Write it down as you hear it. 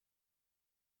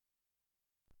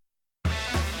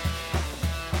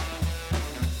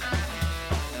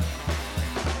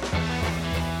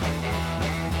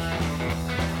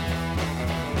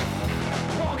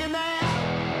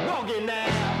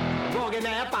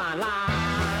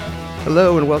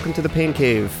Hello and welcome to the Pain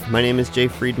Cave. My name is Jay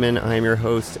Friedman. I am your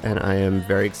host, and I am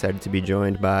very excited to be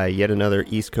joined by yet another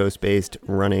East Coast-based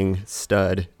running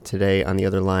stud. Today on the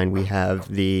other line, we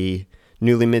have the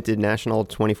newly minted national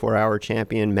 24-hour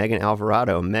champion, Megan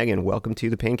Alvarado. Megan, welcome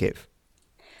to the Pain Cave.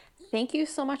 Thank you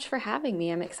so much for having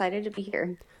me. I'm excited to be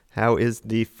here. How is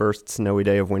the first snowy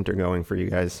day of winter going for you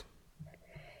guys?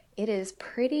 It is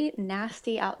pretty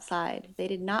nasty outside. They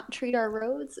did not treat our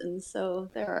roads, and so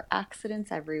there are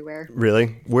accidents everywhere.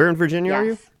 Really? Where in Virginia are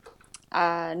you?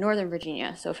 Yes. Northern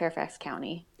Virginia, so Fairfax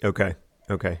County. Okay.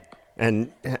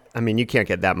 And, I mean, you can't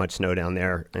get that much snow down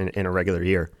there in a regular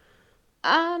year.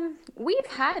 We've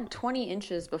had 20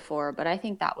 inches before, but I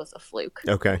think that was a fluke.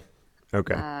 Okay.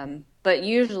 But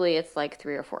usually it's like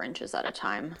 3 or 4 inches at a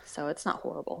time, so it's not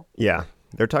horrible. Yeah.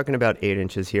 They're talking about 8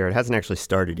 inches here. It hasn't actually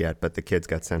started yet, but the kids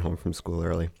got sent home from school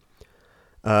early.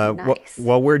 Nice.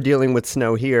 While we're dealing with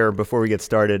snow here, before we get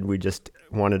started, we just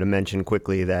wanted to mention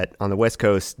quickly that on the West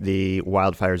Coast, the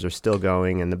wildfires are still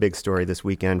going, and the big story this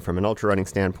weekend from an ultra running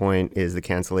standpoint is the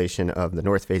cancellation of the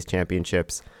North Face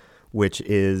Championships, which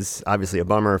is obviously a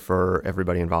bummer for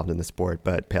everybody involved in the sport,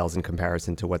 but pales in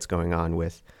comparison to what's going on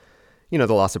with, the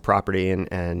loss of property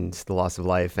and the loss of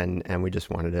life, and we just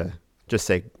wanted to just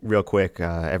say real quick,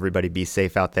 everybody be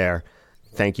safe out there.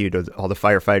 Thank you to all the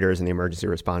firefighters and the emergency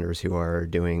responders who are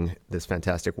doing this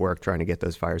fantastic work trying to get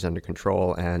those fires under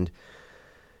control. And,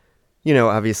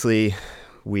 obviously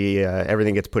we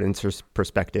everything gets put into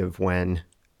perspective when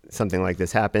something like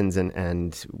this happens,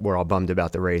 and we're all bummed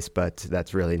about the race, but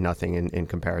that's really nothing in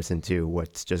comparison to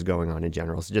what's just going on in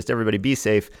general. So just everybody be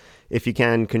safe. If you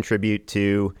can, contribute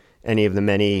to any of the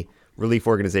many relief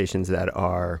organizations that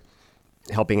are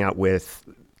helping out with,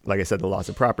 like I said, the loss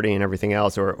of property and everything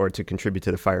else, or to contribute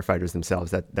to the firefighters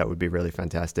themselves, that would be really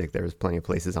fantastic. There's plenty of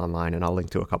places online, and I'll link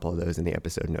to a couple of those in the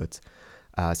episode notes.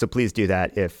 So please do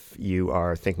that if you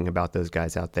are thinking about those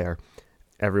guys out there.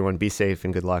 Everyone be safe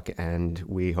and good luck, and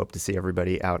we hope to see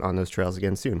everybody out on those trails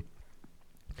again soon.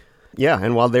 Yeah,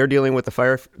 and while they're dealing with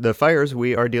the fires,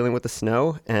 we are dealing with the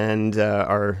snow and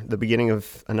are the beginning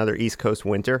of another East Coast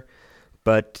winter.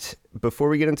 But before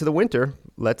we get into the winter,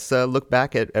 let's look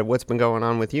back at what's been going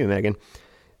on with you, Megan.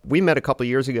 We met a couple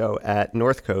years ago at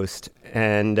North Coast,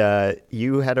 and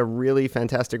you had a really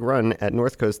fantastic run at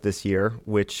North Coast this year,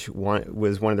 which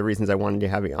was one of the reasons I wanted to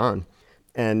have you on.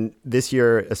 And this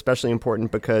year, especially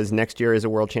important because next year is a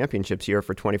World Championships year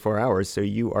for 24 hours, so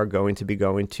you are going to be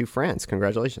going to France.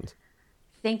 Congratulations.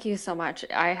 Thank you so much.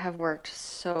 I have worked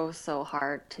so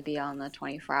hard to be on the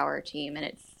 24-hour team, and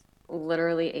it's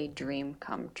literally a dream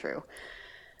come true.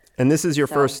 And this is your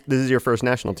first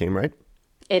national team, right?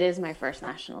 It is my first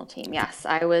national team. Yes,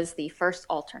 I was the first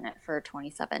alternate for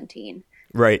 2017.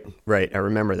 Right. I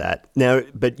remember that. Now,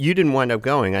 but you didn't wind up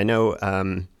going. I know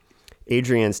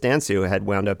Adrian Stansu had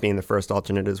wound up being the first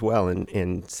alternate as well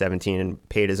in 17 and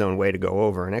paid his own way to go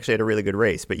over and actually had a really good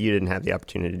race, but you didn't have the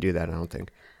opportunity to do that, I don't think.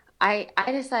 I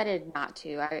decided not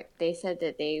to. They said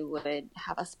that they would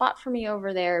have a spot for me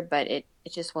over there, but it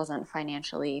just wasn't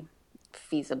financially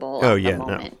feasible at the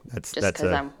moment. No, that's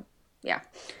yeah.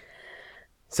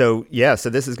 So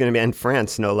this is going to be in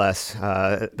France, no less.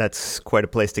 That's quite a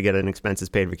place to get an expenses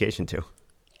paid vacation to.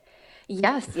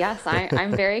 Yes.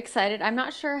 I'm very excited. I'm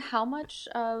not sure how much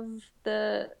of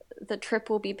the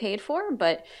trip will be paid for,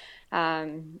 but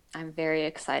I'm very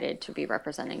excited to be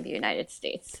representing the United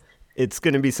States. It's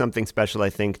going to be something special, I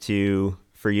think,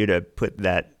 for you to put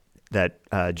that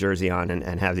jersey on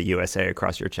and have the USA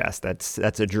across your chest. That's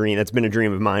a dream. That's been a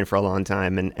dream of mine for a long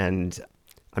time, and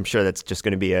I'm sure that's just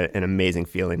going to be an amazing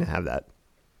feeling to have that.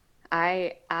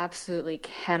 I absolutely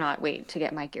cannot wait to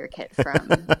get my gear kit from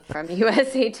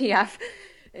USATF.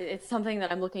 It's something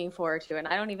that I'm looking forward to, and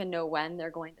I don't even know when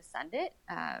they're going to send it,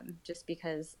 just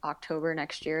because October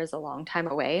next year is a long time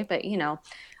away. But,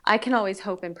 I can always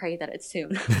hope and pray that it's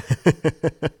soon.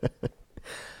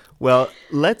 Well,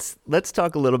 let's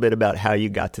talk a little bit about how you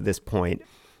got to this point,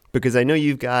 because I know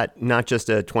you've got not just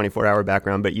a 24-hour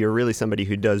background, but you're really somebody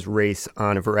who does race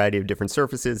on a variety of different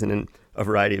surfaces and in a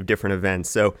variety of different events.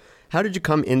 So how did you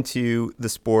come into the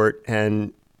sport,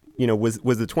 and was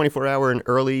the 24-hour an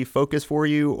early focus for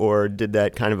you, or did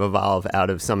that kind of evolve out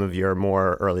of some of your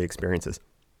more early experiences?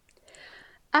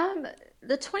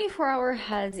 The 24-hour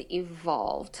has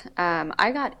evolved.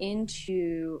 I got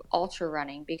into ultra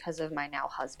running because of my now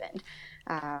husband.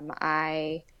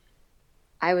 I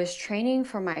was training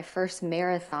for my first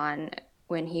marathon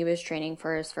when he was training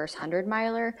for his first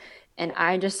 100-miler, and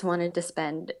I just wanted to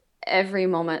spend every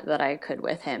moment that I could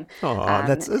with him. Oh,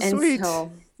 that's so sweet.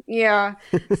 Yeah.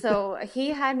 So he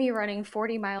had me running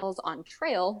 40 miles on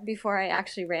trail before I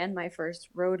actually ran my first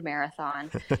road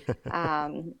marathon.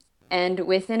 Um, and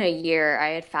within a year, I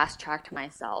had fast tracked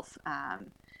myself.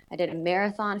 I did a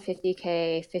marathon,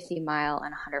 50K, 50 mile,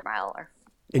 and 100 mile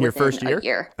In your within first a year?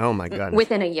 year. Oh my goodness.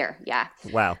 Within a year, yeah.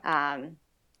 Wow. Um,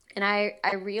 and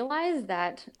I realized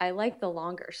that I like the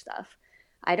longer stuff.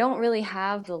 I don't really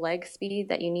have the leg speed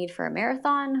that you need for a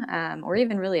marathon, or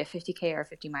even really a 50K or a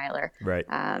 50 miler. Right.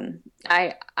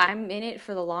 I'm in it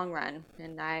for the long run,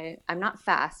 and I'm not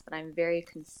fast, but I'm very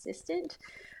consistent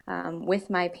with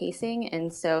my pacing,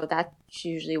 and so that's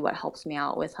usually what helps me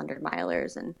out with 100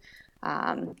 milers and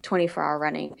 24-hour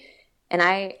running. And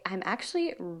I'm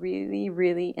actually really,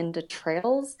 really into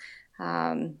trails.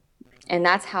 Um, and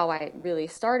that's how I really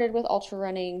started with ultra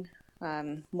running,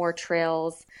 more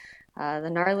trails. The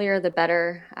gnarlier, the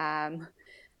better.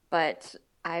 But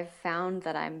I've found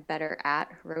that I'm better at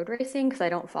road racing because I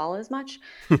don't fall as much.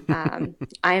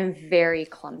 I'm very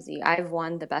clumsy. I've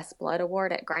won the Best Blood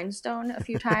Award at Grindstone a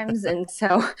few times, and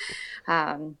so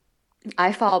um,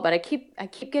 I fall, but I keep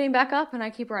getting back up and I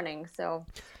keep running. So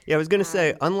Yeah, I was going to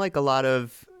say, um, unlike a lot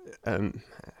of, um,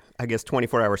 I guess,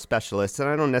 24-hour specialists, and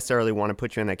I don't necessarily want to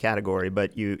put you in that category,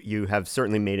 but you have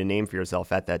certainly made a name for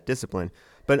yourself at that discipline.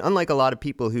 But unlike a lot of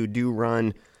people who do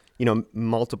run,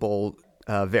 multiple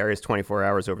various 24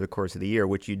 hours over the course of the year,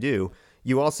 which you do,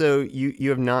 you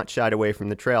have not shied away from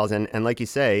the trails, and like you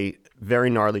say, very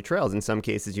gnarly trails. In some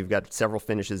cases, you've got several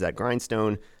finishes at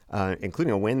Grindstone,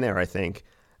 including a win there, I think.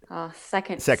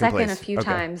 second, Second second a place. few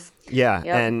Okay. times. Yeah,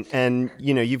 Yep. and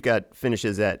you've got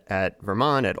finishes at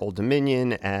Vermont, at Old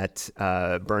Dominion, at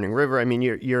Burning River. I mean,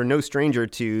 you're no stranger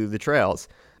to the trails.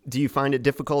 Do you find it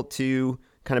difficult to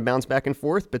kind of bounce back and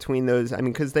forth between those? I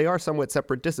mean, because they are somewhat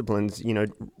separate disciplines.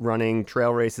 Running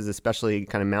trail races, especially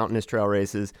kind of mountainous trail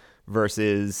races,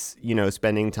 versus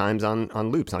spending times on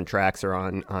loops, on tracks, or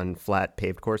on flat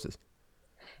paved courses.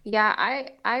 Yeah,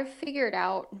 I figured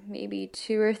out maybe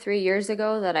 2 or 3 years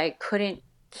ago that I couldn't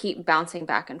keep bouncing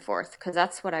back and forth because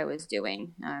that's what I was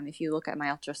doing. If you look at my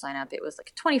ultra sign up, it was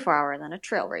like a 24-hour, then a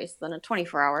trail race, then a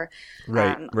 24-hour.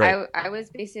 Right. Right. I was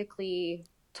basically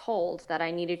told that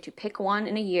I needed to pick one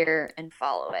in a year and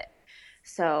follow it.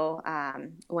 So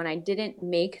when I didn't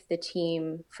make the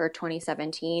team for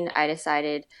 2017, I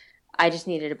decided I just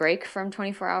needed a break from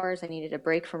 24 hours. I needed a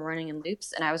break from running in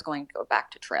loops, and I was going to go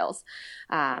back to trails.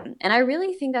 And I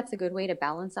really think that's a good way to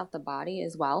balance out the body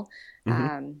as well,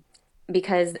 Mm-hmm.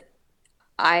 because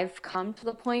I've come to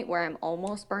the point where I'm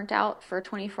almost burnt out for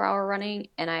 24-hour running,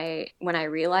 and when I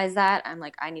realize that, I'm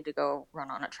like, I need to go run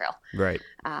on a trail. Right.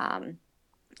 Um,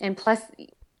 and plus,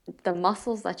 the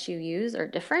muscles that you use are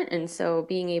different, and so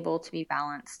being able to be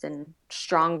balanced and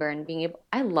stronger and being able,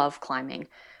 I love climbing.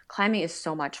 Climbing is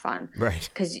so much fun Right.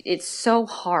 because it's so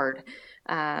hard.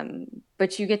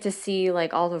 But you get to see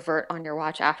like all the vert on your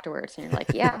watch afterwards, and you're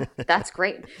like, yeah, that's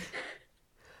great.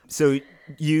 So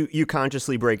you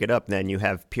consciously break it up. Then you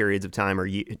have periods of time, or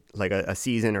like a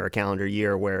season or a calendar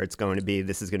year, where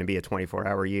this is going to be a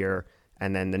 24-hour year,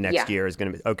 and then the next Yeah, year is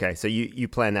going to be okay. So you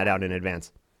plan that out in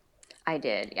advance. I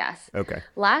did. Yes. Okay.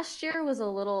 Last year was a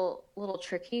little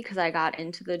tricky because I got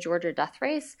into the Georgia Death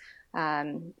Race.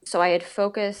 So I had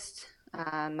focused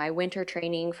my winter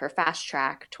training for fast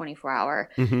track 24-hour,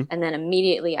 Mm-hmm. and then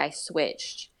immediately I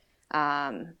switched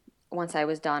um, once I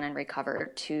was done and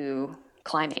recovered to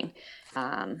climbing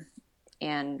um,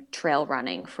 and trail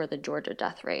running for the Georgia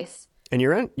Death Race. And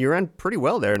you're on pretty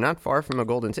well there, not far from a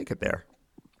golden ticket there.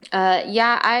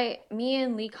 Yeah, me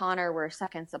and Lee Connor were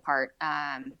seconds apart,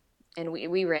 and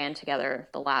we ran together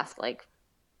the last like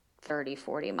 30,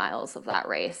 40 miles of that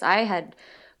race. I had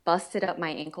busted up my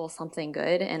ankle something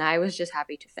good, and I was just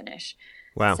happy to finish.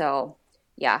 Wow. So,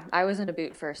 yeah, I was in a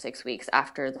boot for 6 weeks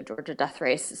after the Georgia Death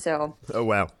Race. So Oh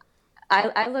wow.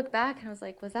 I look back and I was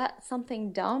like, was that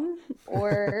something dumb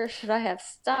or should I have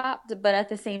stopped? But at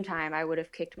the same time, I would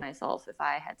have kicked myself if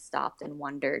I had stopped and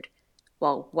wondered,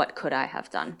 well, what could I have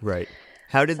done? Right.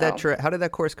 How did So,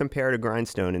 that course compare to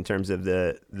Grindstone in terms of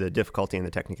the difficulty and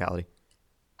the technicality?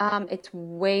 it's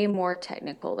way more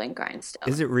technical than Is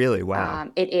Grindstone. it really? Wow.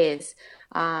 It is.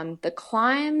 The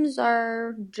climbs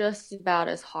are just about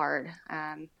as hard.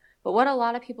 But what a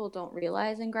lot of people don't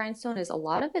realize in Grindstone is a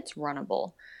lot of it's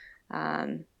runnable.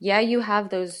 Yeah, you have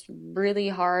those really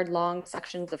hard, long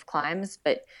sections of climbs,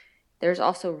 but there's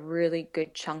also really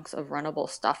good chunks of runnable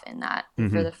stuff in that. And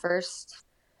for Mm-hmm. the first,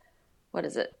 what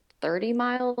is it, 30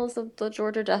 miles of the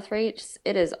Georgia Death Race,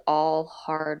 it is all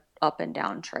hard up and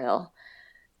down trail.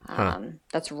 Huh.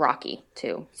 That's rocky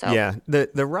too. So Yeah,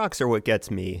 the rocks are what gets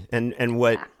me, and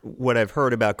yeah, what I've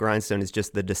heard about Grindstone is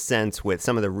just the descents. With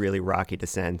some of the really rocky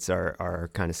descents are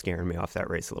kind of scaring me off that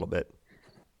race a little bit.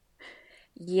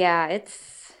 yeah,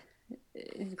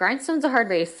 Grindstone's a hard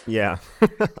race. Yeah,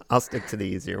 I'll stick to the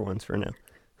easier ones for now.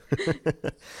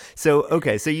 So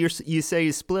okay, so you say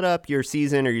you split up your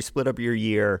season or you split up your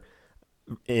year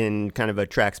in kind of a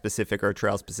track specific or a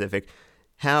trail specific.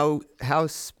 How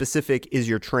specific is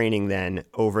your training then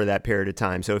over that period of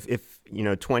time? So if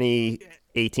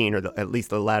 2018 or at least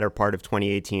the latter part of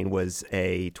 2018 was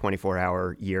a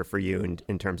 24-hour year for you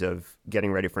in terms of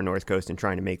getting ready for North Coast and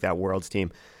trying to make that world's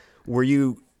team, were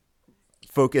you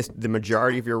focused the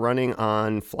majority of your running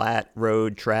on flat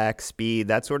road, track, speed,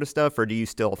 that sort of stuff, or do you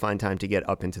still find time to get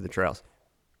up into the trails?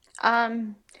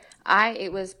 Um, I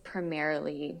it was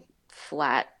primarily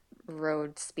flat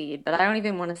road speed, but I don't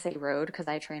even want to say road because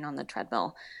I train on the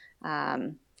treadmill.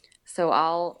 Um, so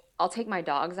I'll take my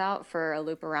dogs out for a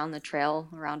loop around the trail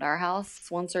around our house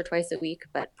once or twice a week,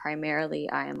 but primarily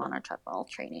I am on a treadmill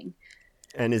training.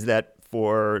 And is that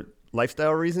for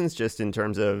lifestyle reasons, just in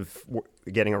terms of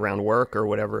getting around work or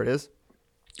whatever it is?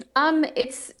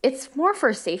 It's more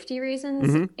for safety reasons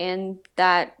Mm-hmm. and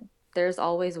that there's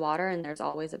always water and there's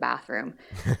always a bathroom.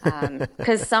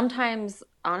 Because sometimes,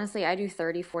 honestly, I do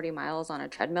 30, 40 miles on a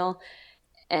treadmill.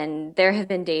 And there have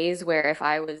been days where if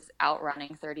I was out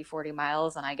running 30, 40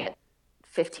 miles and I get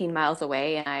 15 miles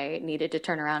away and I needed to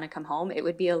turn around and come home, it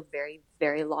would be a very,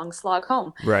 very long slog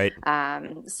home. Right.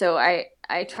 So I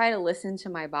try to listen to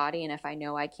my body, and if I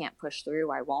know I can't push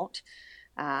through, I won't.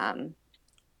 Um,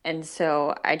 and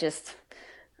so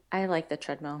I like the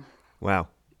treadmill. Wow.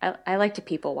 I like to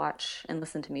people watch and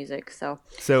listen to music. So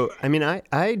So, I mean,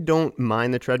 I don't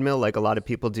mind the treadmill like a lot of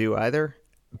people do either,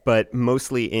 but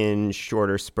mostly in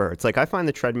shorter spurts. Like, I find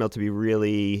the treadmill to be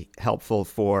really helpful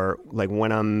for like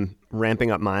when I'm ramping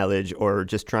up mileage or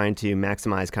just trying to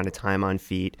maximize kind of time on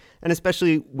feet. And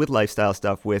especially with lifestyle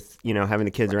stuff, with, having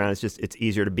the kids around, right. it's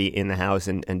easier to be in the house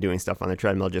and doing stuff on the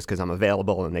treadmill just because I'm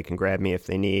available and they can grab me if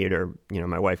they need, or,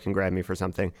 my wife can grab me for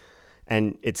something.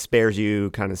 And it spares you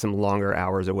kind of some longer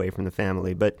hours away from the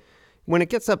family. But when it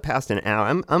gets up past an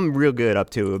hour, I'm real good up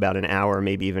to about an hour,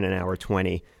 maybe even an hour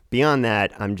 20. Beyond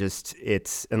that,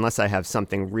 it's unless I have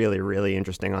something really really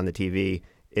interesting on the TV,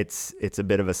 it's a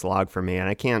bit of a slog for me, and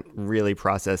I can't really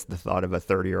process the thought of a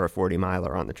 30 or a 40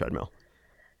 miler on the treadmill.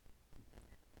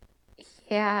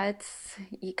 Yeah,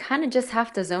 you kind of just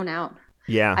have to zone out.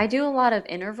 Yeah. I do a lot of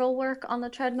interval work on the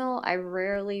treadmill. I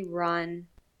rarely run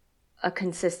a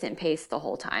consistent pace the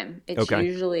whole time. It's Okay.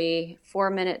 usually 4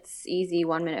 minutes easy,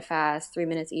 1 minute fast, 3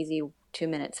 minutes easy, 2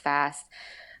 minutes fast,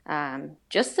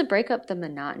 just to break up the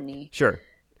monotony. Sure.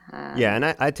 Yeah, Um,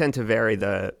 and I tend to vary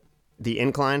the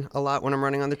incline a lot when I'm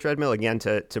running on the treadmill, again,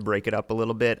 to break it up a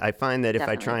little bit. I find that if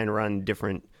I try Definitely. and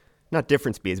run not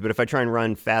different speeds, but if I try and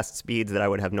run fast speeds that I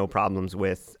would have no problems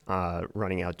with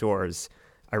running outdoors,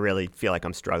 I really feel like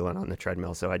I'm struggling on the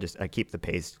treadmill. So I keep the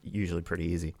pace usually pretty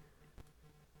easy.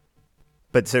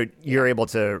 But so you're Yeah. able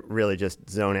to really just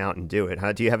zone out and do it.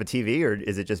 Huh? Do you have a TV, or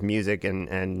is it just music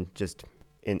and just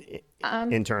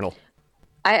Um, internal?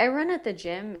 I run at the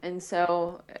gym, and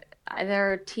so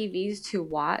there are TVs to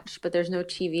watch, but there's no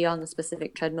TV on the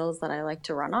specific treadmills that I like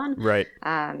to run on. Right.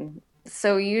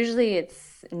 So usually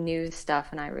it's news stuff,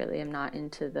 and I really am not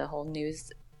into the whole news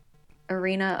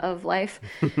arena of life.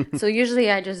 So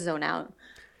usually I just zone out.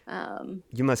 Um,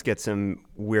 You must get some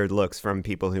weird looks from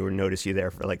people who notice you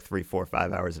there for like 3, 4,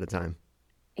 5 hours at a time.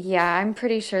 yeah, I'm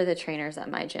pretty sure the trainers at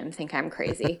my gym think I'm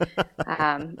crazy.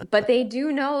 But they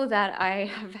do know that I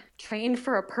have trained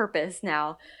for a purpose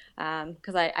now.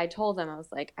 Because I told them, I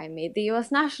was like, I made the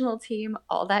US national team.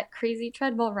 All that crazy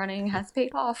treadmill running has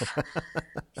paid off.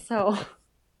 So,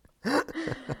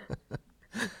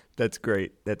 That's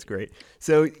great. That's great.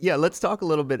 So, yeah, let's talk a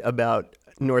little bit about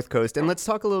North Coast, and let's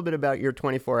talk a little bit about your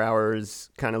 24 hours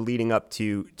kind of leading up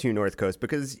to North Coast,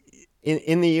 because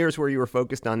in the years where you were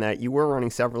focused on that, you were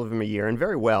running several of them a year and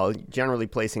very well, generally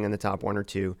placing in the top one or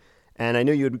two. And I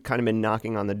know you had kind of been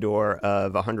knocking on the door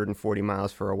of 140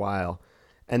 miles for a while.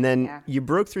 And then yeah. you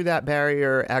broke through that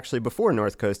barrier actually before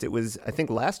North Coast. It was, I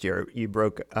think, last year you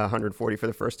broke 140 for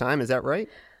the first time. Is that right?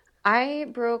 I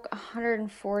broke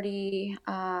 140,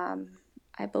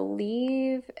 I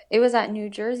believe it was at New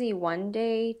Jersey one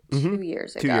day Mm-hmm. 2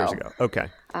 years 2 years ago. ago. Okay.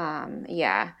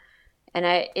 Yeah. And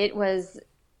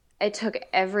it took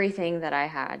everything that I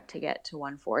had to get to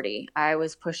 140. I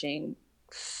was pushing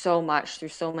so much through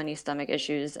so many stomach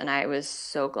issues, and I was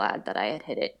so glad that I had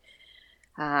hit it.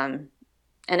 Um,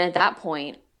 and at that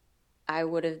point, I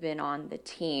would have been on the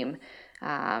team,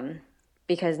 um,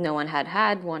 because no one had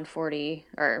 140,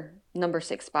 or number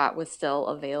six spot was still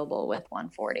available with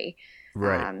 140.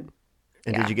 Right. Um,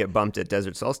 And did yeah. you get bumped at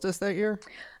Desert Solstice that year?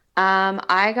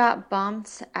 I got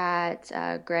bumped at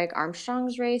Greg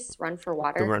Armstrong's race, Run for The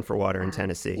Water. Run for Water in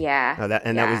Tennessee. Yeah, That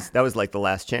yeah. was like the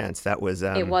last chance. That was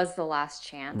It was the last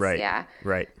chance. right, Yeah.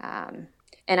 right. Um,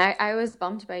 and I was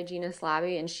bumped by Gina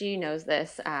Slabby, and she knows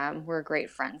this. We're great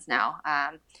friends now.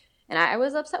 And I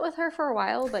was upset with her for a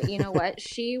while, but you know what?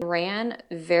 She ran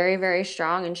very, very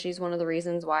strong, and she's one of the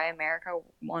reasons why America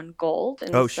won gold.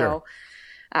 And Oh, sure. so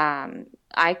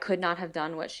I could not have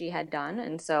done what she had done.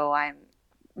 And so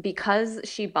because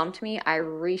she bumped me, I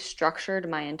restructured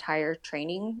my entire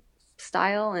training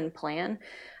style and plan,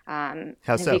 How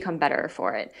and so? become better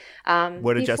for it.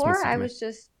 What adjustments Before did you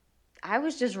make? I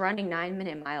was just running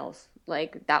 9-minute miles.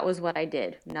 Like that was what I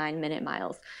did, 9-minute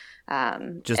miles.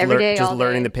 Every day, Just all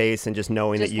learning the day, pace and just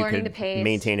knowing that just you learning the could pace,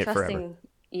 maintain it forever. trusting.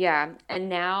 Yeah. And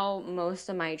now most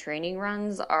of my training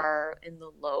runs are in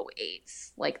the low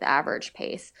eights, like the average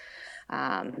pace,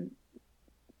 um,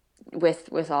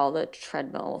 with all the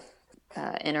treadmill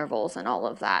intervals and all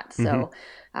of that. Hmm. So,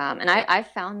 and I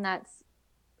found that's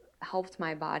helped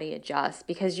my body adjust,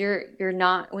 because you're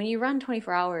not, when you run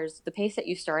 24 hours, the pace that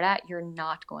you start at, you're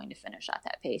not going to finish at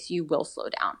that pace. You will slow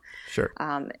down. Sure.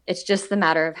 It's just the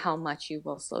matter of how much you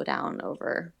will slow down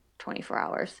over 24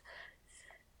 hours.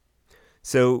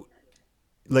 So,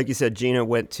 like you said, Gina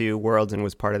went to Worlds and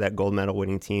was part of that gold medal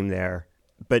winning team there.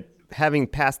 But having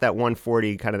passed that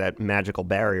 140, kind of that magical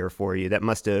barrier for you, that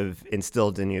must have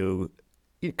instilled in you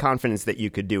confidence that you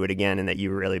could do it again and that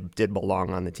you really did belong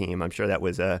on the team. I'm sure that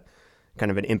was a kind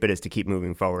of an impetus to keep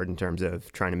moving forward in terms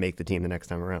of trying to make the team the next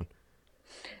time around.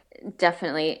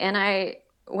 Definitely. And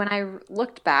when I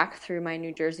looked back through my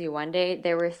New Jersey one day,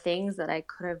 there were things that I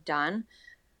could have done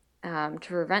to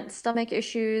prevent stomach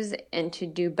issues and to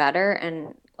do better.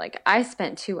 And like I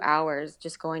spent 2 hours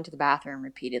just going to the bathroom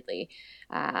repeatedly.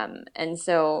 And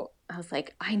so I was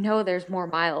like, I know there's more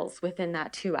miles within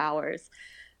that 2 hours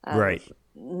Right.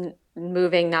 of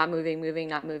moving, not moving, moving,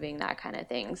 not moving, that kind of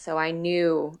thing. So I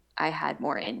knew I had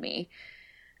more in me.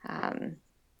 Um,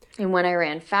 and when I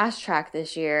ran fast track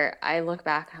this year, I look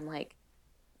back and I'm like,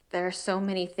 there are so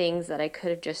many things that I could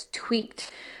have just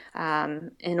tweaked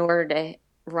in order to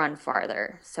run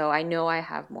farther. So I know I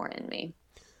have more in me.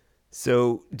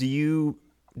 So, did you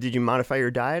modify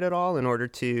your diet at all in order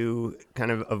to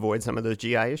kind of avoid some of those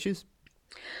GI issues?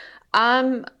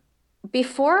 Um,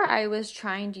 Before I was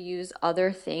trying to use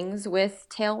other things with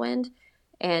Tailwind,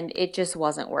 and it just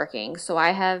wasn't working. So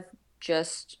I have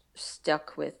just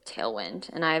stuck with Tailwind,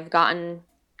 and I've gotten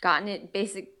it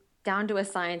basic down to a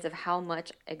science of how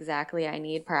much exactly I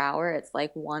need per hour. It's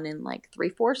like one in like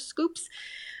three-fourths scoops.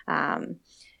 Um,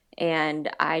 and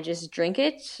I just drink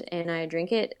it and I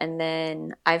drink it. And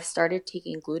then I've started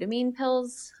taking glutamine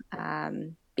pills,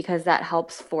 because that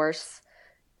helps force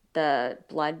the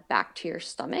blood back to your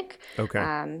stomach,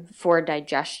 Okay. for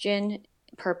digestion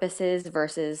purposes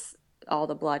versus all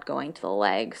the blood going to the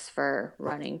legs for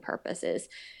running purposes.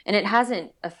 And it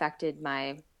hasn't affected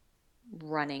my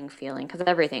running feeling, because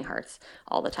everything hurts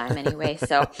all the time anyway.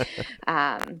 So,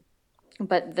 um,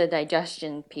 but the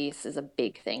digestion piece is a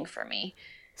big thing for me.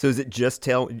 So is it just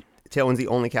Tailwind's the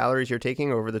only calories you're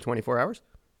taking over the 24 hours?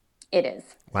 It is.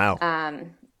 Wow.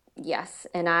 Yes,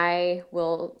 and I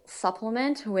will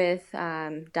supplement with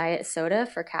diet soda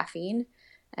for caffeine.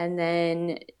 And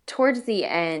then towards the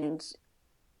end,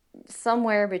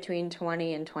 somewhere between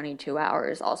 20 and 22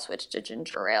 hours, I'll switch to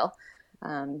ginger ale.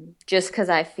 Just because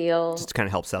I Just feel, to kind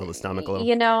of help settle the stomach a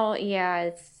little. yeah,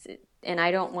 and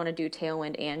I don't want to do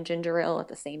Tailwind and ginger ale at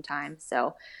the same time.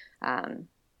 So, um,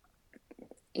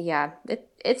 yeah,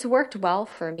 it's worked well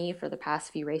for me for the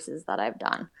past few races that I've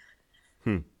done.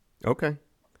 Hmm. Okay.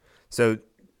 So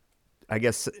I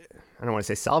guess I don't want to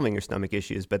say solving your stomach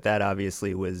issues, but that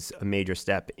obviously was a major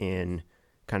step in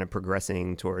kind of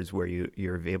progressing towards where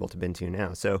you're able to been to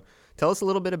now. So tell us a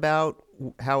little bit about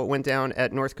how it went down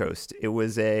at North Coast. It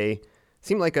was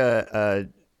seemed like a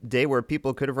day where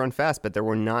people could have run fast, but there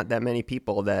were not that many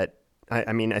people that.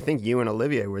 I mean, I think you and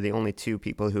Olivia were the only two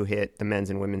people who hit the men's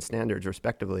and women's standards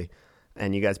respectively,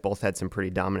 and you guys both had some pretty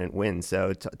dominant wins.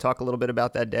 So talk a little bit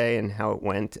about that day and how it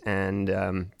went and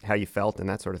how you felt and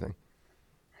that sort of thing.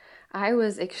 I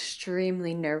was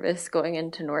extremely nervous going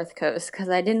into North Coast because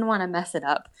I didn't want to mess it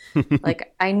up.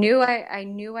 Like I knew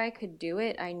I could do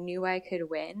it. I knew I could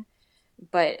win,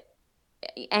 but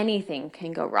anything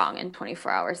can go wrong in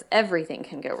 24 hours. Everything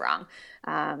can go wrong.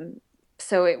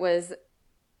 So it was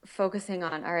focusing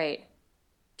on, all right,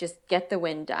 just get the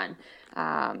win done.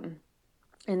 And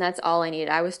that's all I needed.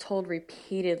 I was told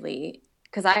repeatedly,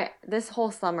 because this whole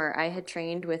summer I had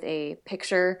trained with a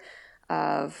picture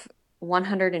of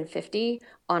 150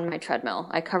 on my treadmill.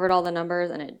 I covered all the numbers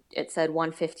and it said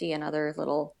 150 and other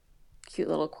little cute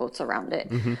little quotes around it.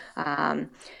 Mm-hmm. Um,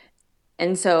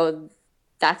 and so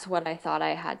that's what I thought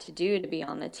I had to do to be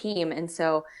on the team. And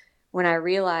so when I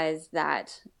realized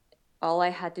that all I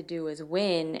had to do was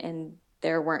win and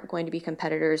there weren't going to be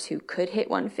competitors who could hit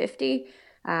 150,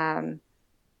 I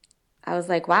was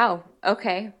like, wow,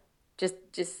 okay, just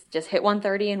hit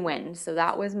 130 and win. So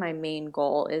that was my main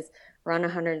goal, is run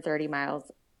 130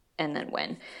 miles and then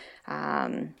win.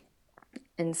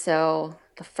 And so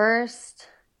the first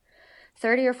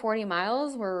 30 or 40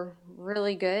 miles were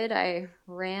really good. I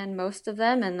ran most of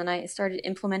them, and then I started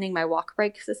implementing my walk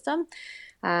break system.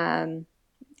 Um,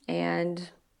 and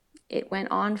it went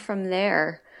on from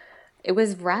there. It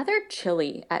was rather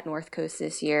chilly at North Coast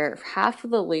this year. Half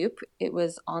of the loop, it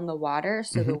was on the water,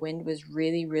 so Mm-hmm. the wind was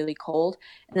really, really cold.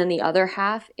 And then the other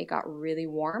half, it got really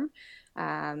warm, Oh,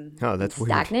 and that's weird.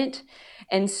 stagnant.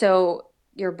 And so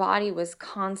your body was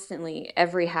constantly,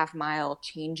 every half mile,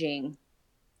 changing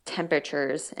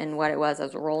temperatures. And what it was, I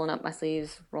was rolling up my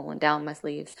sleeves, rolling down my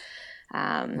sleeves.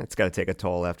 Um, That's got to take a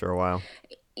toll after a while.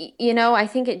 I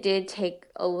think it did take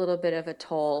a little bit of a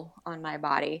toll on my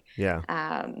body. Yeah.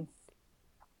 Um,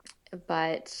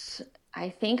 but I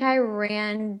think I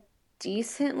ran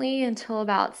decently until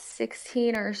about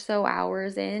 16 or so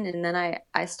hours in, and then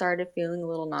I started feeling a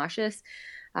little nauseous,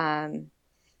 um,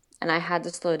 and I had to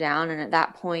slow down. And at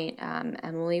that point,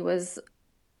 Emily was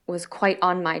quite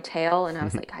on my tail, and I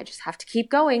was like, I just have to keep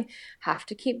going, have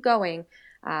to keep going.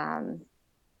 Um,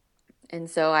 and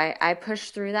so I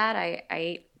pushed through that. I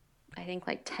ate, I think,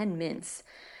 like 10 mints,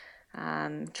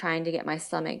 trying to get my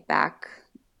stomach back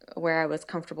where I was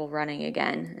comfortable running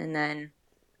again. And then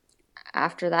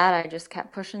after that, I just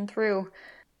kept pushing through.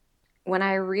 When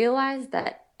I realized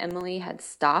that Emily had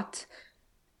stopped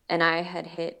and I had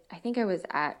hit, I think I was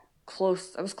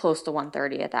close to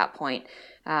 130 at that point.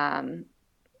 Um,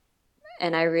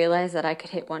 and I realized that I could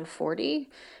hit 140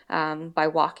 by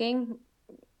walking.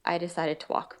 I decided to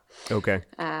walk, Okay.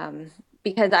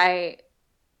 because I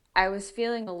was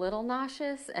feeling a little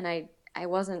nauseous, and I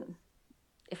wasn't,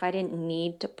 if I didn't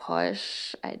need to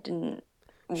push, I didn't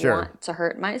Sure. want to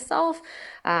hurt myself.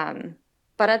 Um,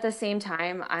 but at the same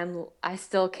time, I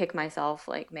still kick myself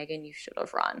like, Megan, you should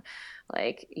have run.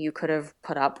 Like, you could have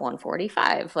put up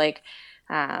 145. Like,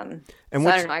 And so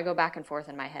I don't know. I go back and forth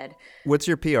in my head. what's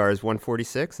your PR? Is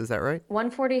 146? Is that right?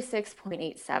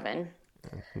 146.87.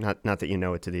 Not that you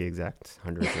know it to the exact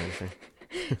hundredth or anything.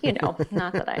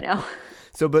 Not that I know.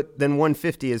 So, but then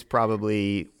 150 is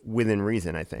probably within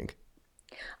reason, I think.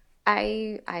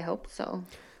 I hope so.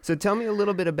 So tell me a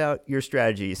little bit about your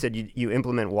strategy. You said you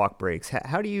implement walk breaks.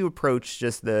 How do you approach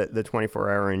just the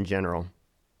 24-hour in general?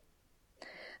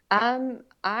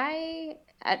 I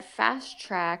at Fast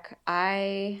Track,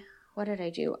 what did I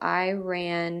do? I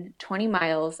ran 20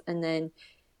 miles, and then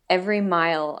every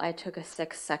mile I took a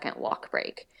 6 second walk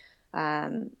break.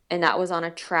 And that was on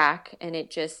a track, and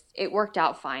it worked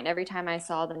out fine. Every time I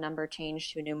saw the number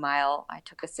change to a new mile, I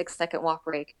took a 6 second walk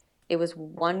break. It was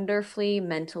wonderfully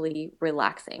mentally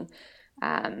relaxing.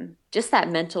 Just that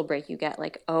mental break you get,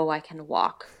 like, oh, I can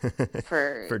walk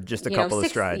for, For just a couple of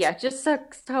strides. yeah, just a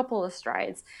couple of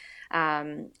strides.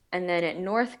 And then at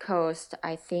North Coast,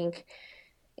 I think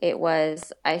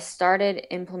I started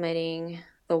implementing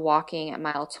the walking at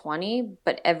mile 20,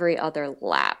 but every other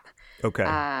lap, Okay.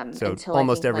 So until I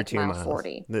almost think every like two mile miles.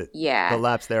 40. The Yeah.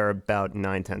 laps there are about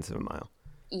 9/10 of a mile.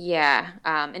 Yeah.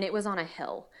 And it was on a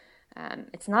hill.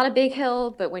 It's not a big hill,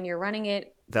 but when you're running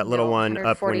it, That little one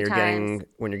up 140 times.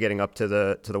 when you're getting up to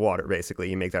the water,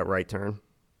 basically, you make that right turn.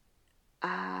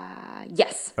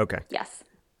 Yes. Okay. Yes.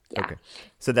 Yeah. Okay.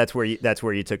 So that's where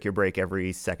you took your break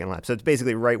every second lap. So it's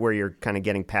basically right where you're kind of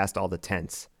getting past all the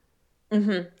tents.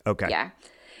 Mm-hmm. Okay. Yeah.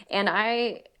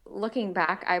 And looking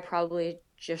back, I probably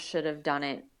just should have done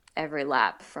it every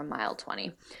lap from mile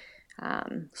 20.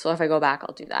 So if I go back,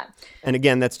 I'll do that. And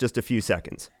again, that's just a few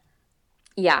seconds.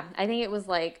 Yeah, I think it was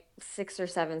like 6 or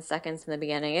 7 seconds in the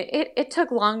beginning. It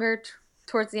took longer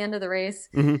towards the end of the race,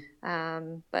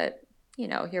 but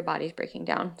your body's breaking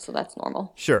down, so that's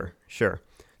normal. Sure.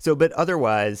 So, but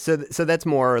otherwise, so that's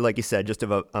more, like you said, just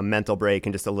of a mental break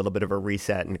and just a little bit of a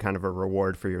reset and kind of a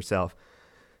reward for yourself.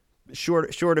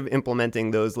 Short of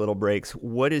implementing those little breaks,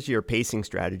 what is your pacing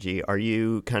strategy? Are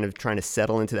you kind of trying to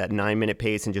settle into that 9-minute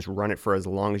pace and just run it for as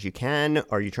long as you can?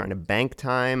 Are you trying to bank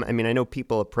time? I mean, I know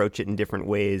people approach it in different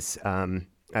ways. I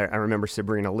remember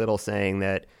Sabrina Little saying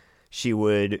that she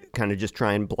would kind of just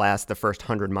try and blast the first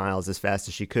 100 miles as fast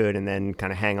as she could and then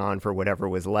kind of hang on for whatever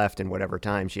was left and whatever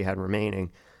time she had remaining.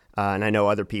 And I know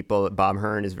other people, Bob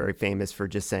Hearn is very famous for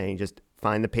just saying, just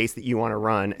find the pace that you want to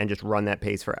run and just run that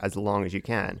pace for as long as you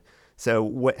can.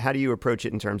 So how do you approach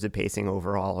it in terms of pacing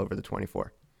overall over the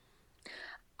 24?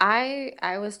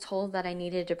 I was told that I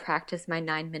needed to practice my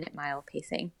 9 minute mile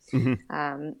pacing,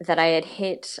 Mm-hmm. that I had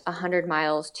hit 100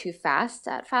 miles too fast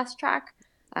at fast track,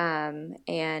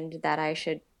 and that I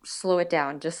should slow it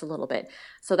down just a little bit.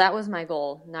 So that was my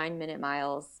goal, 9 minute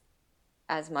miles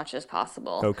as much as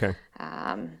possible. Okay.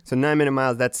 Um, So 9 minute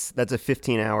miles, that's a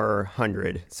 15-hour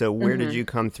 100. So where did mhm. you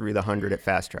come through the 100 at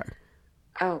fast track?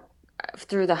 Oh,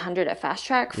 through the 100 at fast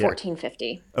track, Yeah.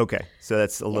 14:50. Okay. So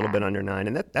that's a little Yeah. bit under 9,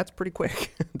 and that's pretty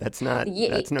quick. Yeah,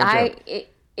 That's no joke.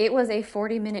 it was a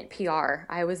 40-minute PR.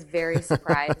 I was very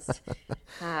surprised.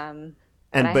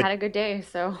 But And I had a good day,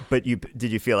 so but you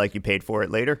did you feel like you paid for it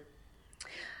later?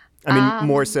 I mean,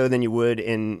 more um so than you would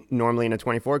in normally in a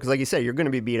 24, because like you said, you're going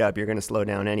to be beat up, you're going to slow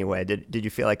down anyway. Did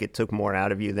you feel like it took more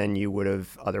out of you than you would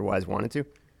have otherwise wanted to?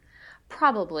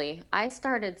 probably I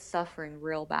started suffering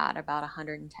real bad about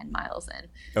 110 miles in.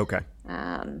 Okay.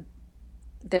 Um,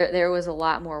 there was a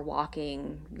lot more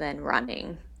walking than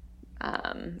running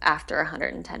after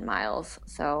 110 miles.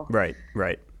 So Right.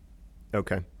 Right.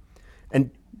 Okay.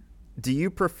 And do you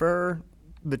prefer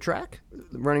the track,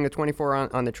 running a 24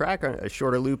 on the track, a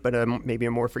shorter loop, but maybe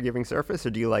a more forgiving surface, or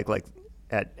do you like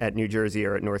at New Jersey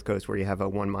or at North Coast where you have a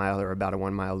 1 mile or about a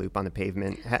 1 mile loop on the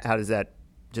pavement? How does that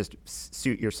just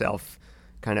suit yourself,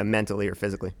 kind of mentally or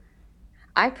physically?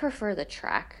 I prefer the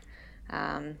track.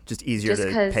 Just easier Just to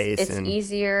because pace it's and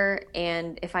easier,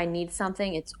 and if I need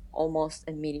something, it's almost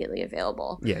immediately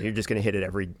available. yeah, you're just going to hit it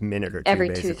every minute or two, Every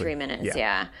two, basically. 3 minutes,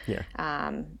 Yeah. yeah.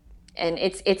 Yeah. And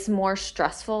it's more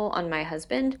stressful on my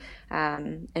husband,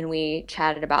 and we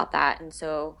chatted about that. And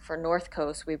so for North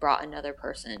Coast, we brought another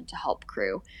person to help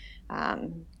crew,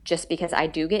 just because I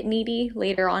do get needy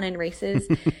later on in races,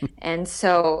 and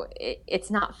so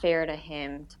it's not fair to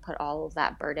him to put all of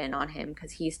that burden on him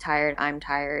because he's tired, I'm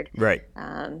tired. Right.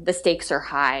 The stakes are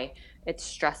high. It's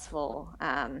stressful.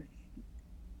 And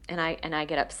I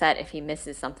get upset if he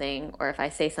misses something, or if I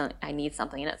say something, I need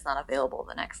something, and it's not available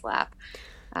the next lap.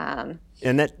 Um,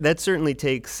 And that certainly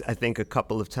takes, I think, a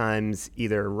couple of times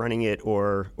either running it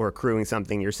or crewing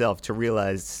something yourself to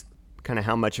realize kind of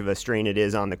how much of a strain it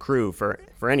is on the crew for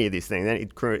any of these things.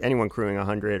 Anyone crewing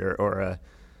 100 or a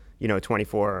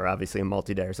 24 or obviously a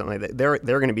multi-day or something like that,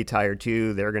 they're going to be tired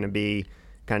too. They're going to be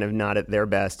kind of not at their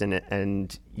best,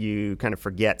 and you kind of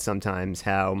forget sometimes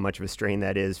how much of a strain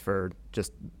that is for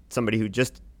just somebody who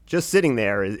just sitting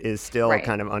there is still right.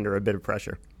 kind of under a bit of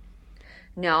pressure.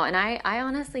 No, and I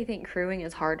honestly think crewing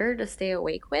is harder to stay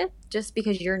awake with just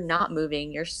because you're not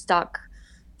moving, you're stuck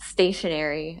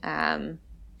stationary, and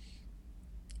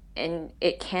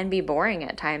it can be boring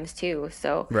at times too.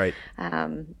 So, Right.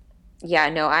 um, yeah,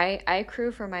 no, I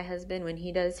crew for my husband when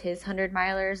he does his 100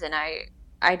 milers, and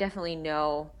I definitely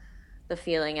know the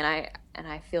feeling, and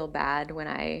I feel bad when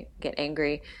I get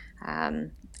angry,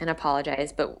 and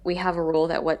apologize. But we have a rule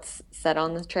that what's said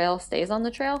on the trail stays on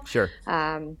the trail. Sure.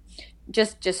 Um,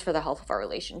 just for the health of our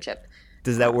relationship.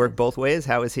 Does that work Um, both ways?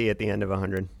 How is he at the end of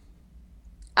 100?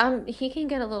 he can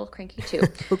get a little cranky too.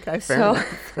 Okay, fair So,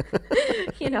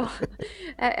 enough. you know,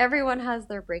 everyone has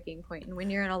their breaking point, and when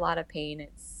you're in a lot of pain,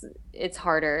 it's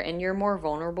harder, and you're more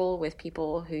vulnerable with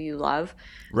people who you love.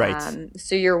 Right.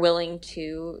 So you're willing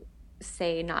to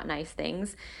say not nice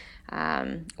things,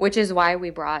 which is why we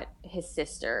brought his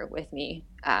sister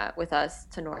with us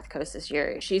to North Coast this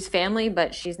year. She's family,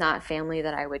 but she's not family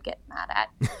that I would get mad at.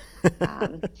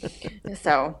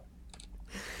 So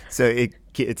So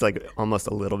it's like almost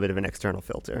a little bit of an external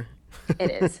filter.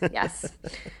 it is, yes.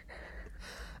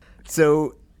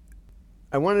 So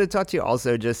I wanted to talk to you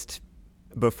also just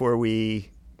before we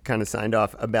kind of signed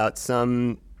off about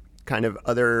some kind of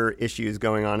other issues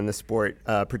going on in the sport,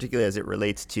 particularly as it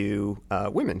relates to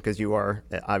women, because you are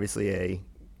obviously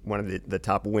one of the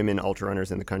top women ultra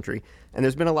runners in the country. And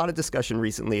there's been a lot of discussion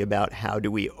recently about how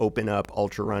do we open up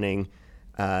ultra running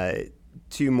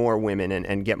to more women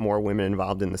and get more women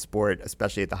involved in the sport,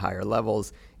 especially at the higher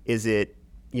levels. Is it,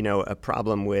 a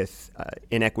problem with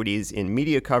inequities in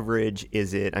media coverage?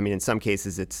 Is it, in some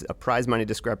cases, it's a prize money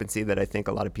discrepancy that I think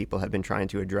a lot of people have been trying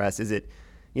to address. Is it,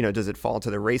 does it fall to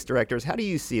the race directors? How do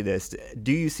you see this?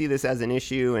 Do you see this as an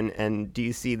issue? And do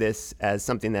you see this as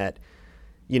something that,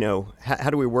 how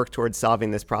do we work towards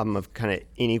solving this problem of kind of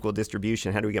unequal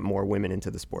distribution? How do we get more women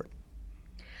into the sport?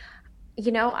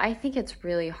 I think it's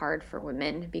really hard for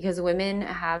women because women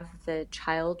have the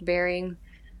childbearing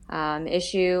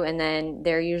issue. And then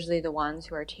they're usually the ones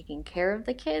who are taking care of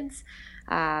the kids,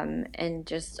 and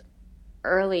just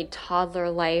early toddler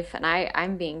life. And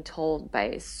I'm being told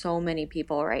by so many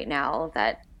people right now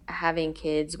that having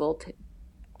kids will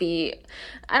be,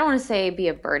 I don't want to say be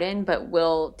a burden, but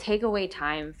will take away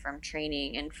time from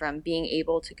training and from being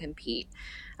able to compete.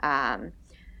 Um,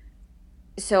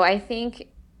 so I think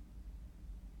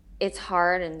it's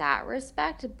hard in that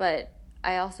respect, but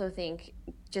I also think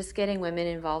just getting women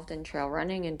involved in trail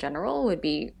running in general would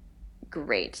be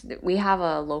great. We have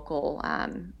a local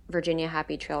Virginia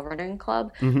Happy Trail Running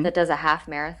Club Hmm. that does a half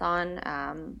marathon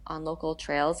on local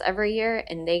trails every year,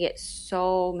 and they get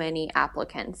so many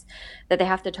applicants that they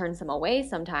have to turn some away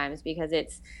sometimes because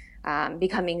it's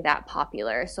becoming that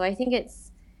popular. So I think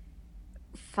it's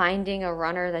finding a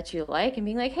runner that you like and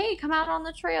being like, "Hey, come out on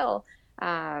the trail."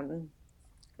 Um,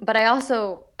 but I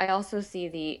also see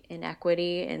the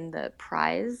inequity in the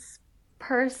prize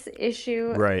purse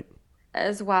issue Right.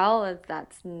 as well, as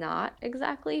that's not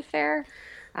exactly fair.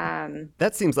 Um,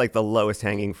 That seems like the lowest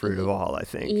hanging fruit of all, I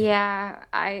think. yeah,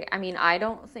 I mean, I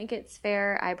don't think it's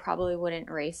fair. I probably wouldn't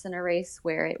race in a race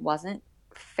where it wasn't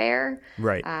fair.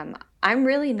 Right. I'm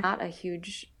really not a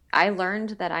huge, I learned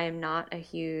that I am not a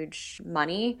huge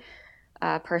money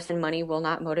person. Money will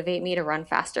not motivate me to run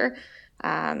faster.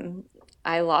 Um,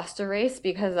 I lost a race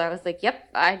because I was like, yep,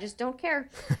 I just don't care.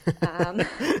 Um,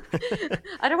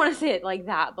 I don't want to say it like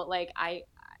that, but like I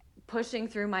pushing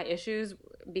through my issues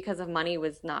because of money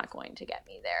was not going to get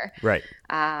me there. Right.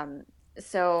 Um,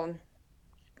 so,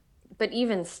 but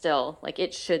even still, like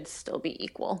it should still be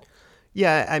equal.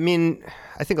 Yeah, I mean,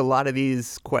 I think a lot of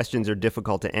these questions are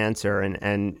difficult to answer,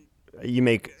 and you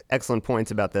make excellent points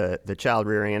about the child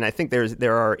rearing, and I think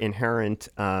there are inherent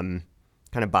kind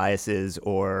of biases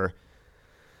or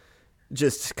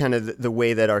just kind of the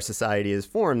way that our society is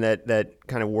formed that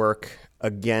kind of work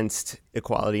against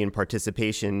equality and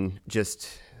participation, just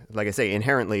like I say,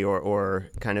 inherently or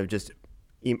kind of just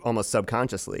almost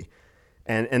subconsciously.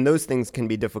 And those things can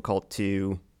be difficult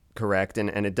to correct.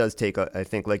 And it does take, I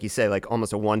think, like you say, like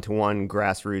almost a one-to-one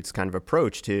grassroots kind of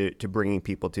approach to bringing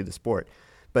people to the sport.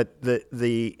 But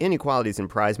the inequalities in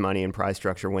prize money and prize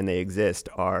structure when they exist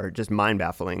are just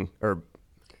mind-baffling, or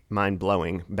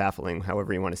mind-blowing, baffling,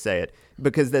 however you want to say it,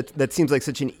 because that seems like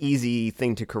such an easy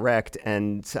thing to correct.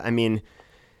 And I mean,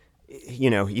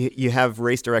 you have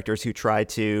race directors who try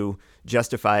to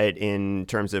justify it in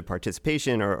terms of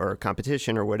participation or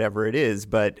competition or whatever it is,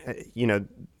 but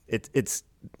it's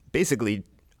basically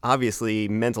obviously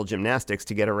mental gymnastics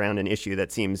to get around an issue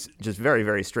that seems just very,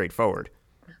 very straightforward.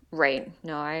 Right.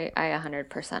 No, I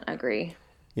 100% agree.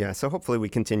 Yeah, so hopefully we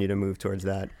continue to move towards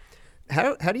that.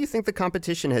 How do you think the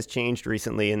competition has changed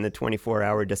recently in the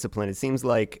 24-hour discipline? It seems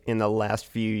like in the last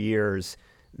few years,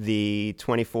 the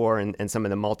 24 and some of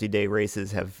the multi-day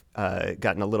races have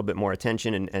gotten a little bit more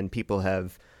attention, and people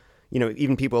have,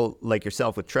 even people like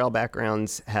yourself with trail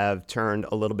backgrounds have turned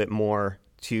a little bit more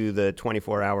to the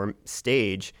 24-hour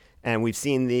stage. And we've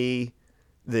seen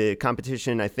the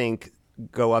competition, I think,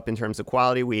 go up in terms of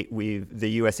quality.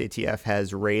 The USATF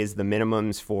has raised the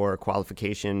minimums for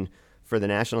qualification for the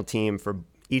national team for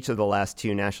each of the last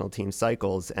two national team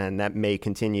cycles, and that may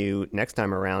continue next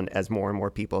time around as more and more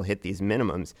people hit these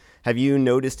minimums. Have you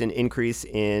noticed an increase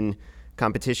in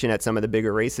competition at some of the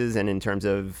bigger races and in terms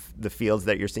of the fields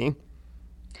that you're seeing?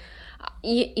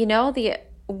 The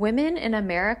women in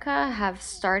America have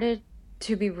started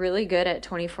to be really good at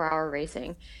 24-hour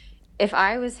racing. If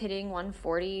I was hitting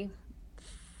 140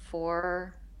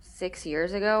 6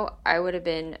 years ago, I would have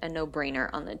been a no-brainer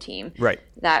on the team. Right.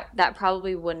 That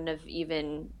probably wouldn't have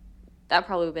even, that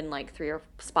probably would have been like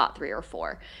spot 3 or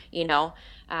 4, you know?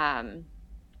 Um,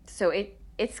 so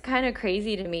it's kind of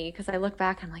crazy to me because I look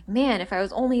back and I'm like, man, if I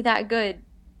was only that good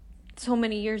so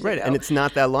many years Right, and ago. it's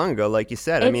not that long ago, like you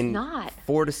said. I It's mean, not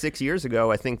 4 to 6 years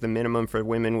ago, I think the minimum for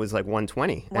women was like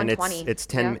 120, and it's 120. it's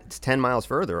ten Yep. it's 10 miles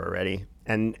further already,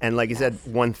 and like you said, Yes.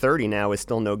 130 now is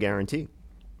still no guarantee.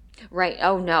 Right.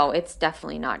 Oh no, it's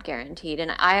definitely not guaranteed. And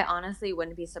I honestly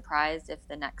wouldn't be surprised if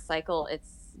the next cycle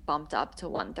it's bumped up to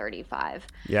 135.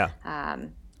 Yeah.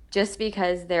 Um, just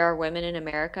because there are women in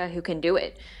America who can do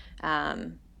it.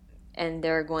 Um, and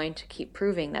they're going to keep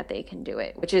proving that they can do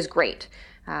it, which is great.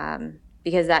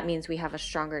 Because that means we have a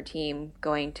stronger team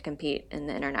going to compete in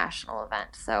the international event.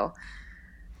 So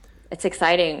it's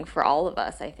exciting for all of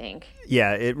us, I think.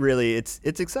 Yeah, it's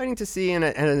exciting to see, and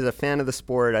as a fan of the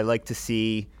sport, I like to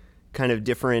see kind of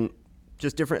different,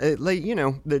 like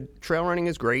the trail running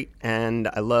is great, and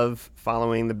I love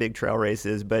following the big trail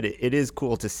races, but it is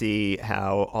cool to see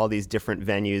how all these different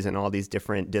venues and all these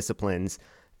different disciplines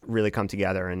really come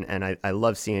together. And I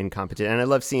love seeing competition. And I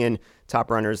love seeing top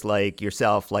runners like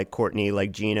yourself, like Courtney,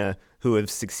 like Gina, who have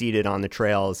succeeded on the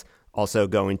trails, also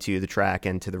going to the track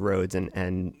and to the roads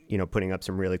and putting up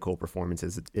some really cool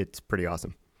performances. It's pretty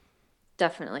awesome.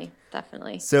 Definitely,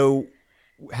 definitely. So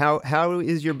how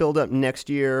is your build up next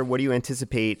year? What do you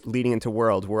anticipate leading into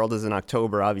World? World is in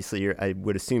October. Obviously, I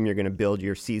would assume you're going to build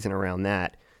your season around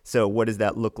that. So what does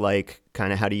that look like?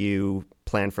 Kind of how do you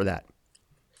plan for that?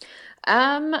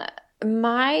 Um,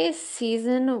 my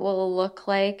season will look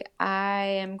like I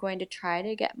am going to try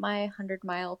to get my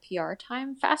 100-mile PR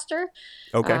time faster.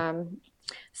 Okay. Um,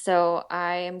 so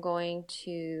I am going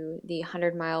to the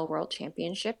 100-mile World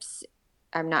Championships.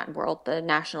 I'm not World, the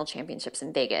National Championships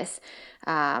in Vegas,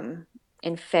 um,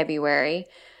 in February.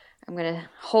 I'm going to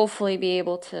hopefully be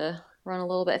able to run a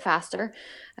little bit faster.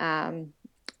 Um,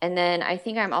 and then I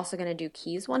think I'm also going to do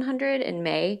Keys 100 in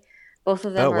May. Both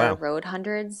of Oh, them are wow. road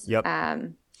hundreds. Yep.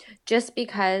 Just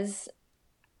because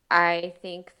I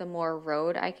think the more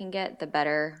road I can get, the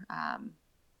better.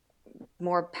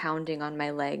 More pounding on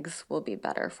my legs will be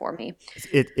better for me.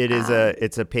 It is Um,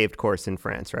 it's a paved course in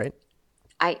France, right?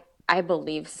 I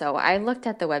believe so. I looked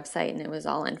at the website and it was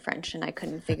all in French and I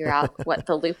couldn't figure out what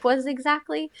the loop was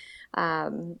exactly.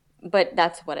 But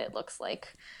that's what it looks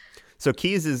like. So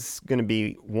Keys is going to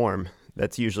be warm.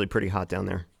 That's usually pretty hot down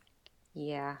there.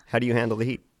 Yeah. How do you handle the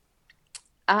heat?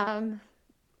 Um,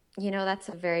 that's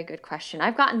a very good question.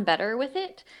 I've gotten better with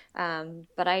it,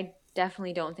 but I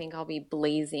definitely don't think I'll be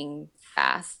blazing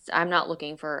fast. I'm not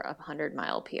looking for a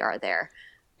 100-mile PR there.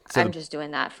 So I'm just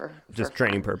doing that for just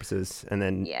training fun. purposes, and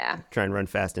then Yeah. try and run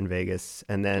fast in Vegas,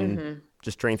 and then hmm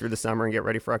just train through the summer and get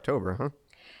ready for October, huh?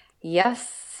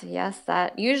 Yes, yes,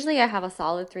 that usually I have a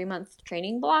solid 3 month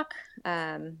training block.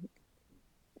 Um,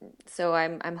 so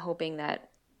I'm hoping that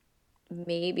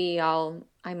maybe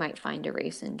I might find a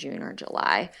race in June or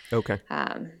July, Okay.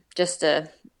 um, just to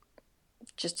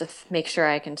make sure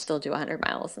I can still do 100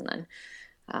 miles and then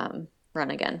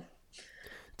run again.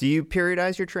 Do you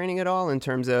periodize your training at all in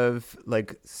terms of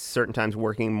like certain times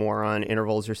working more on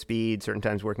intervals or speed, certain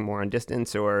times working more on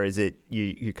distance, or is it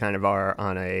you kind of are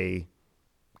on a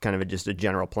kind of just a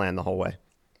general plan the whole way?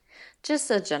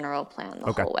 Just a general plan the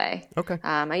Okay. whole way. Okay.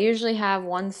 I usually have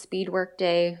one speed work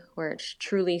day where it's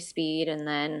truly speed, and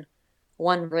then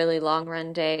one really long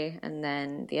run day, and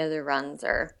then the other runs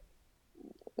are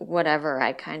whatever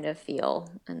I kind of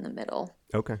feel in the middle.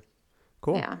 Okay.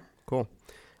 Cool. Yeah. Cool.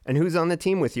 And who's on the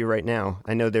team with you right now?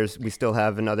 I know we still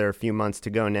have another few months to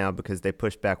go now because they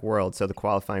pushed back World, so the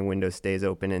qualifying window stays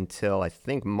open until I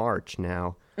think March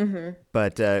now. hmm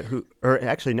But who? Or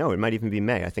actually, no, it might even be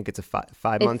May. I think it's a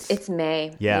 5 months. It's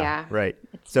May. Yeah, Yeah, right.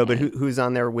 it's So, but May. who's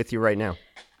on there with you right now?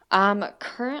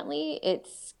 Currently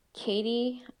it's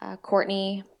Katie,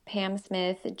 Courtney, Pam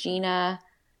Smith, Gina,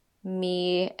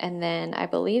 me, and then I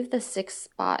believe the sixth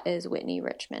spot is Whitney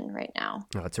Richmond right now.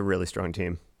 Oh, it's a really strong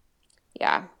team.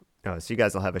 Yeah. Oh, so you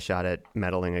guys will have a shot at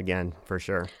medaling again for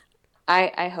sure.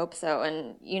 I hope so.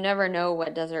 And you never know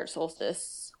what Desert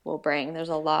Solstice will bring. There's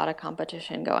a lot of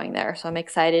competition going there. So I'm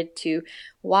excited to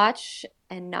watch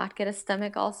and not get a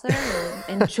stomach ulcer and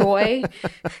enjoy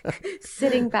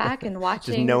sitting back and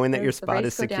Just watching knowing that your the spot race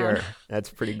is go down. secure. That's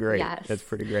pretty great. That's Yes.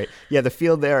 pretty great. Yeah, the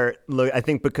field there, look, I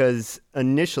think because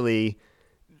initially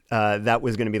that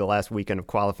was going to be the last weekend of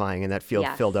qualifying, and that field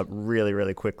filled Yes. up really,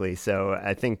 really quickly. So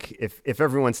I think if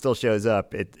everyone still shows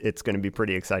up, it's going to be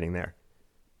pretty exciting there.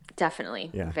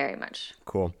 Definitely. Yeah, Very much.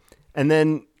 cool. And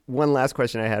then one last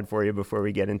question I had for you before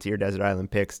we get into your Desert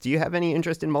Island picks. Do you have any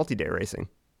interest in multi-day racing?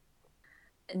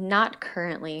 Not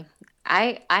currently.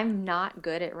 I'm not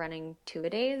good at running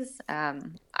two-a-days.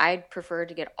 I'd prefer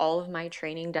to get all of my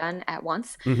training done at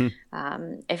once. Hmm.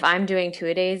 If I'm doing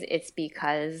two-a-days, it's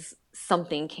because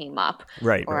something came up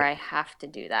Right, or right. I have to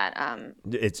do that.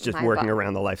 It's just My working but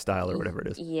around the lifestyle or whatever it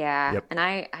is. Yeah, Yep. and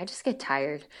I just get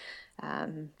tired.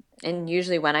 Um, and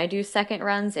usually when I do second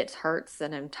runs, it hurts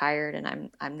and I'm tired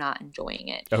and I'm not enjoying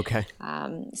it. Okay.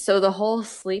 So the whole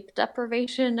sleep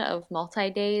deprivation of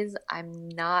multi-days, I'm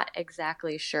not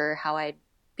exactly sure how I'd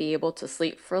be able to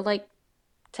sleep for like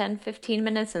 10, 15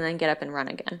 minutes and then get up and run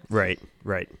again. Right,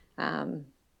 right. Um,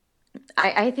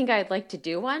 I think I'd like to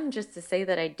do one just to say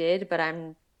that I did, but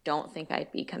don't think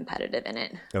I'd be competitive in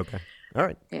it. Okay. All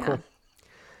right. Yeah. Cool.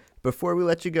 Before we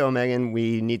let you go, Megan,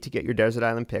 we need to get your desert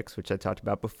island picks, which I talked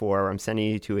about before. I'm sending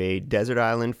you to a desert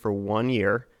island for 1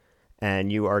 year,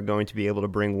 and you are going to be able to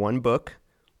bring one book,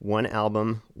 one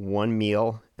album, one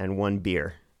meal, and one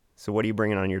beer. So what are you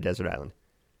bringing on your desert island?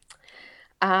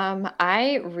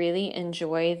 I really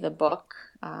enjoy the book,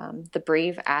 The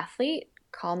Brave Athlete,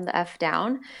 Calm the F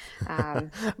Down.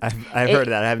 Um, I've heard of it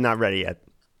that. I have not read it yet.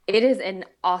 It is an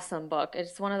awesome book.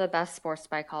 It's one of the best sports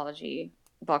psychology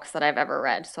books that I've ever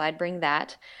read. So I'd bring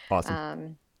that. Awesome.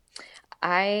 Um,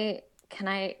 I can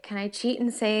I cheat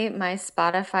and say my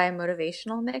Spotify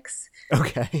motivational mix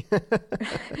Okay.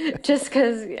 just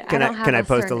because I Can I don't can have I a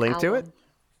post a certain link to it?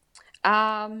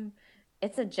 album. Um,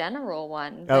 it's a general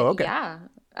one, Oh, but okay.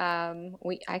 yeah,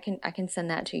 we I can send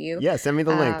that to you. Yeah, send me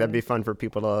the link. That'd be Um, fun for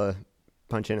people to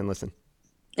punch in and listen.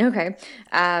 okay.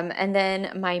 And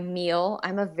then my meal,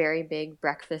 I'm a very big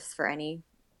breakfast for any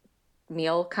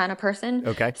meal kind of person.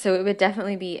 Okay. So it would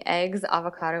definitely be eggs,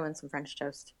 avocado, and some French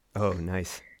toast. Oh,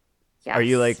 nice. Yes. Are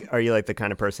you like the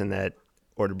kind of person that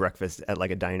order breakfast at like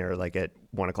a diner, like at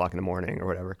 1 o'clock in the morning or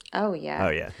whatever? Oh Oh yeah.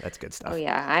 yeah, that's good Oh stuff.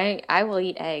 yeah. I will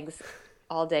eat eggs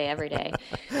all day, every day.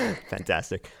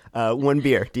 Fantastic. One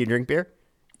beer. Do you drink beer?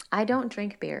 I don't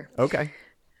drink beer. Okay.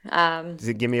 Um,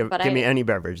 but Give me any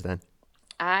beverage then.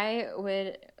 I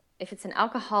would, if it's an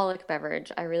alcoholic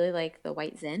beverage, I really like the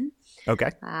White Zin. Okay.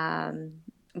 Um,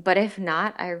 but if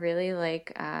not, I really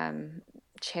like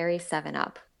cherry 7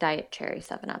 Up, Diet Cherry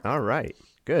 7 Up. All right.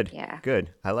 Good. Yeah. Good.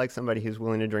 I like somebody who's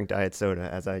willing to drink diet soda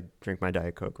as I drink my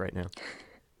Diet Coke right now.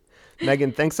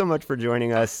 Megan, thanks so much for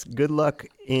joining us. Good luck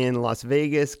in Las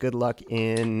Vegas. Good luck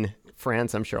in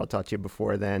France. I'm sure I'll talk to you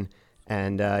before then.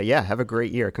 And yeah, have a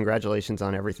great year. Congratulations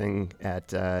on everything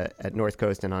at North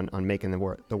Coast and on making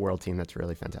the world team. That's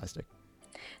really fantastic.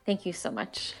 Thank you so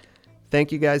much.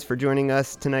 Thank you guys for joining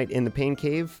us tonight in the Pain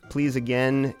Cave. Please,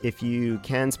 again, if you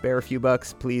can spare a few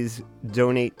bucks, please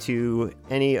donate to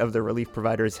any of the relief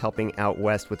providers helping out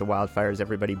west with the wildfires.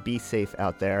 Everybody be safe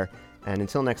out there. And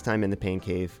until next time in the Pain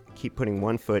Cave, keep putting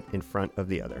one foot in front of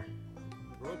the other.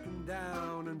 Broken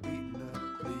down and beaten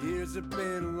up. The years have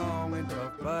been long and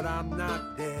tough, but I'm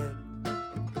not dead.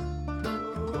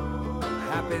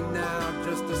 Happy now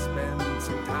just to spend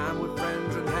some time with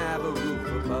friends and have a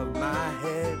roof above my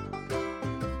head.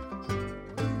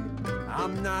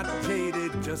 I'm not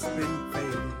jaded, just been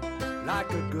faded,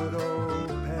 like a good old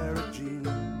pair of jeans.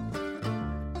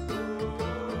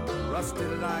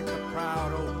 Rusted like a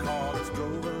proud old car that's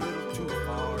drove a little too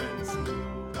far and seen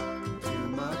too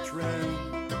much rain.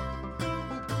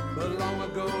 But long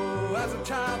ago, as a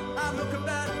child, I look up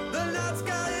at the night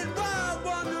sky in wild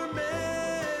wonderment.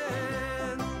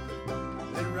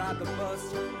 Then ride the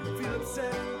bus, feel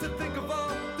upset to think of all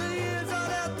the years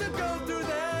I'd have to go through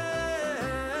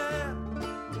there.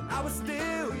 I was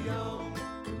still young,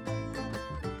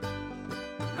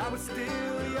 I was still